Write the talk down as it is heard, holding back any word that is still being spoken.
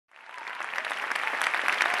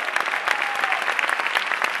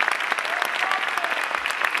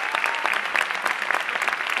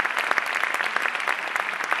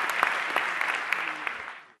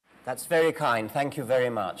That's very kind. Thank you very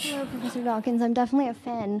much. Hello, Professor Dawkins. I'm definitely a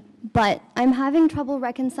fan, but I'm having trouble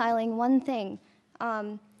reconciling one thing.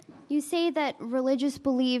 You say that religious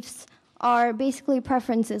beliefs are basically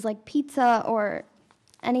preferences, like pizza or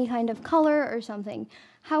any kind of color or something.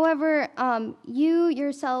 However, you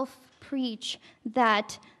yourself preach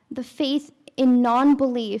that the faith in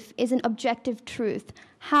non-belief is an objective truth.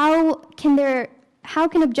 How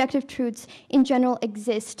can objective truths in general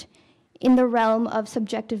exist in the realm of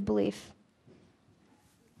subjective belief?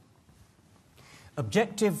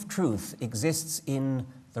 Objective truth exists in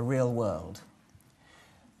the real world.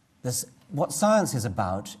 What science is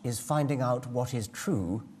about is finding out what is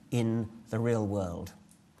true in the real world.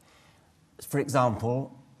 For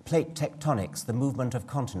example, plate tectonics, the movement of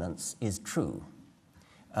continents, is true.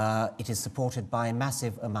 It is supported by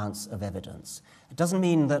massive amounts of evidence. It doesn't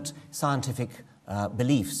mean that scientific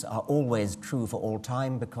beliefs are always true for all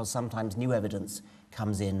time, because sometimes new evidence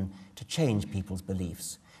comes in to change people's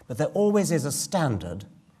beliefs. But there always is a standard,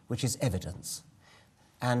 which is evidence.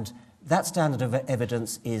 And that standard of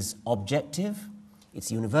evidence is objective,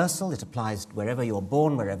 it's universal, it applies wherever you're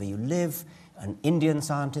born, wherever you live. An Indian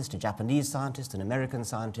scientist, a Japanese scientist, an American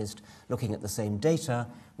scientist looking at the same data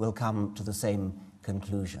will come to the same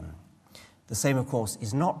conclusion. The same, of course,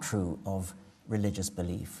 is not true of religious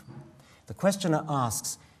belief. The questioner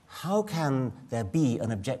asks, how can there be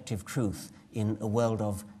an objective truth in a world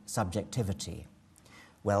of subjectivity?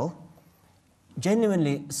 Well,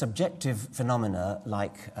 genuinely subjective phenomena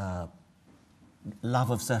like love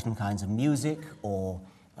of certain kinds of music or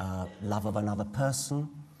love of another person,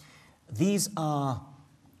 there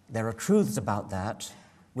are truths about that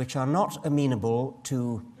which are not amenable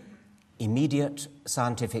to immediate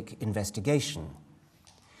scientific investigation.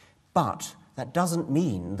 But that doesn't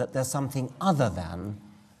mean that there's something other than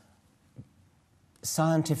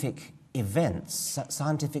scientific events,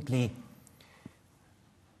 scientifically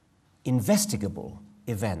investigable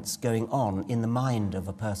events going on in the mind of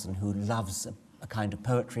a person who loves a kind of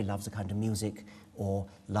poetry, loves a kind of music, or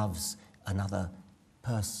loves another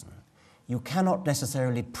person. You cannot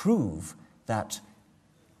necessarily prove that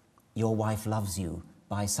your wife loves you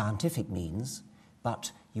by scientific means,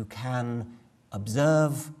 but you can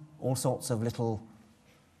observe all sorts of little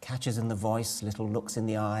catches in the voice, little looks in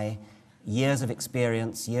the eye, years of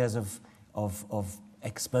experience, years of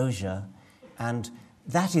exposure, and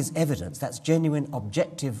that is evidence. That's genuine,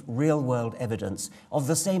 objective, real-world evidence of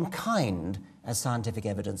the same kind as scientific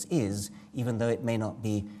evidence is, even though it may not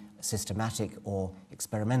be systematic or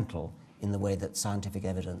experimental in the way that scientific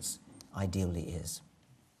evidence ideally is.